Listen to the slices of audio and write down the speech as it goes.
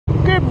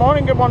Good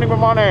morning, good morning, good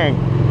morning.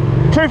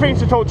 Two things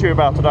to talk to you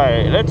about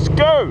today. Let's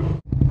go.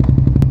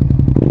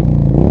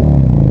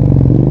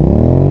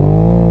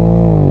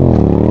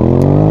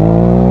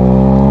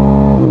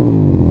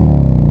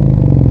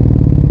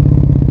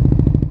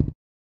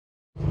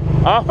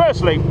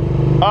 Firstly,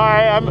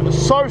 I am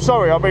so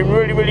sorry. I've been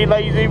really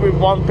lazy with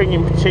one thing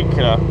in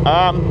particular.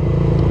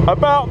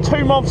 About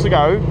 2 months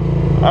ago,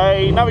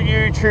 another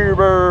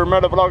YouTuber,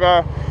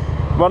 motovlogger,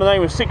 by the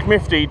name of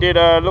SixMiffedy, did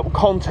a little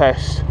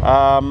contest.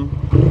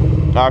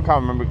 I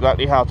can't remember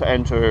exactly how to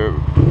enter or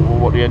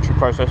what the entry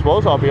process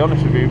was, I'll be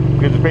honest with you,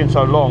 because it's been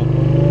so long.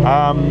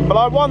 But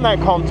I won that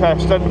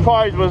contest, and the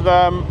prize was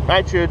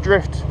actually a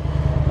drift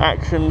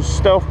action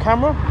stealth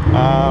camera,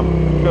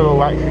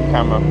 little action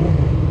camera.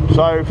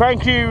 So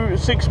thank you,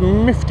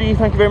 SixMiffedy,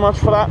 thank you very much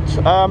for that.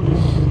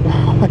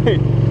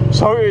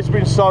 So it's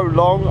been so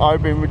long,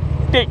 I've been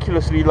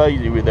ridiculously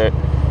lazy with it.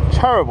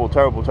 Terrible.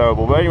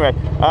 But anyway,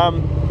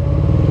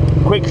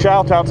 quick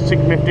shout out to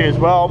SixMiffedy as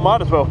well.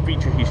 Might as well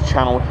feature his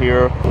channel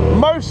here.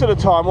 Most of the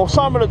time, or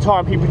some of the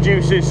time, he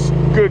produces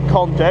good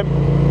content.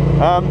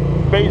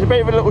 But he's a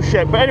bit of a little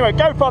shit. But anyway,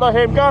 go follow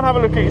him, go and have a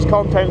look at his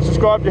content,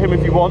 subscribe to him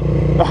if you want.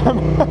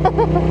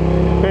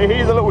 But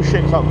he's a little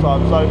shit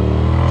sometimes, so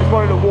just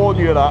wanted to warn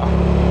you of that.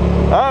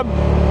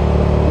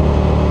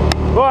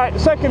 Right,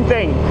 second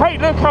thing. Hey,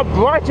 look how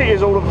bright it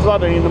is all of a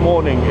sudden in the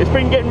morning. It's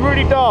been getting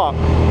really dark.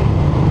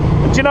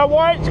 Do you know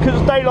why? It's because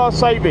of daylight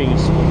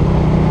savings.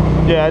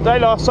 Yeah,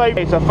 daylight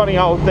savings is a funny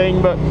old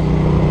thing, but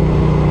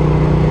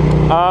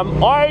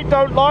I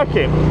don't like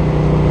it.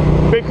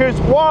 Because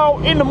while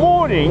in the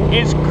morning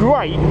it's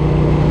great,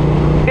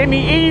 in the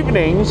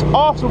evenings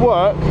after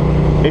work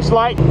it's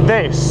like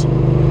this.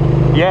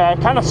 Yeah,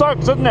 it kind of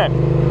sucks, doesn't it?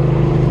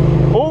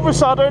 All of a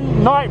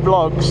sudden, night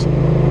vlogs.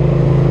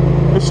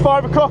 It's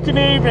 5 o'clock in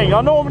the evening.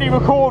 I normally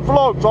record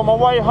vlogs on my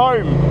way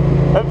home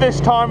at this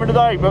time of the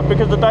day, but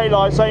because the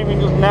daylight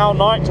savings is now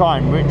night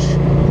time, which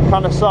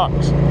kind of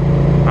sucks.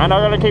 And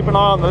I gotta keep an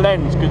eye on the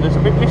lens because it's a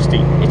bit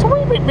misty. It's a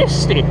wee bit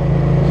misty.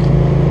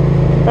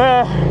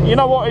 You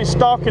know what? It's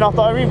dark enough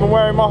that I'm even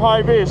wearing my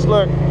high vis.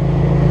 Look,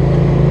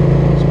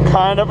 it's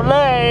kind of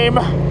lame,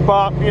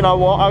 but you know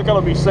what? I've got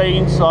to be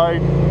seen, so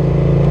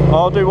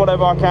I'll do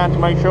whatever I can to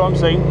make sure I'm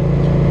seen.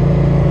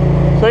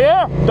 So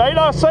yeah,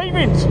 daylight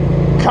savings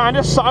kind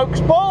of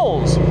sucks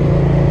balls.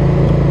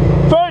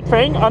 Third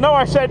thing, I know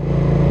I said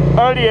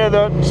earlier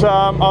that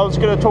I was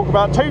going to talk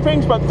about two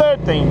things, but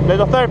third thing,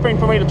 there's a third thing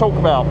for me to talk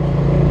about.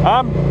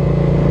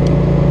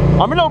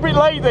 I'm a little bit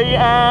lazy,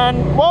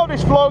 and while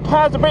this vlog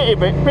has a bit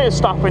of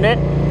stuff in it,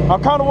 I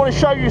kind of want to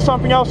show you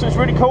something else that's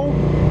really cool.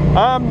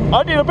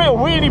 I did a bit of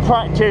wheelie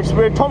practice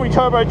with Tommy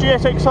Turbo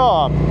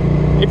GSXR.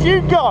 If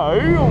you go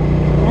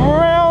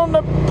round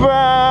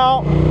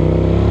about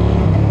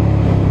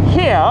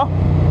here,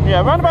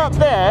 yeah, round about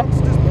there,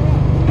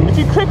 if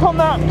you click on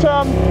that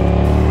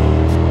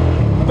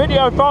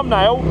video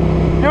thumbnail,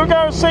 you'll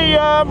go and see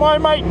my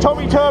mate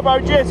Tommy Turbo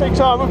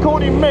GSXR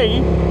recording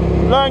me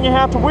learning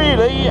how to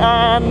wheelie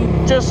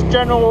and just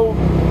general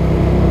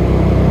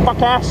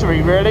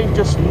fuckassery, really,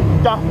 just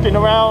dusting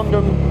around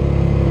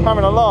and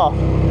having a laugh.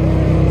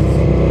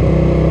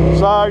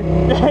 So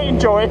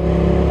enjoy.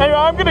 Anyway,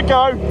 I'm gonna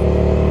go.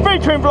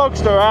 Featuring vlogs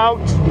throughout.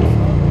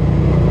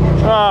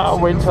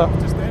 Winter.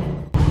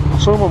 I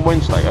saw him on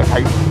Wednesday.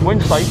 Okay,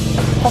 Wednesday,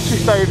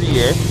 hottest day of the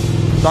year,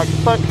 like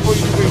 33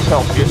 degrees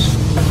Celsius,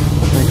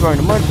 and he's wearing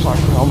a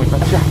motorcycle helmet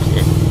and a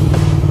jacket.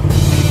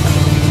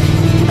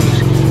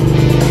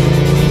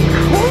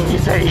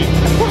 Crazy!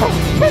 Wow,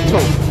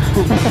 mental!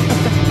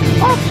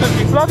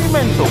 Absolutely bloody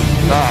mental!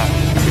 That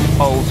is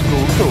old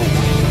school cool.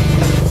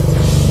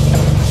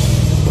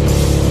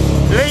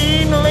 Lean.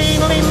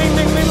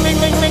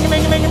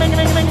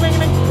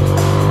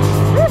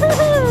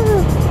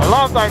 I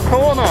love that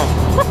corner!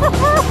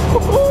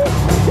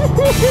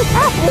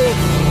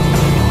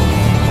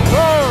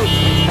 Whoa!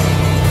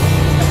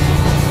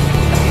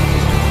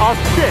 Oh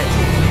shit!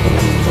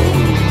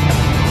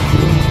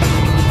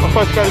 I was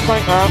supposed to go to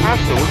something,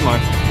 Ashton, wasn't I?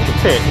 The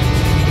pit.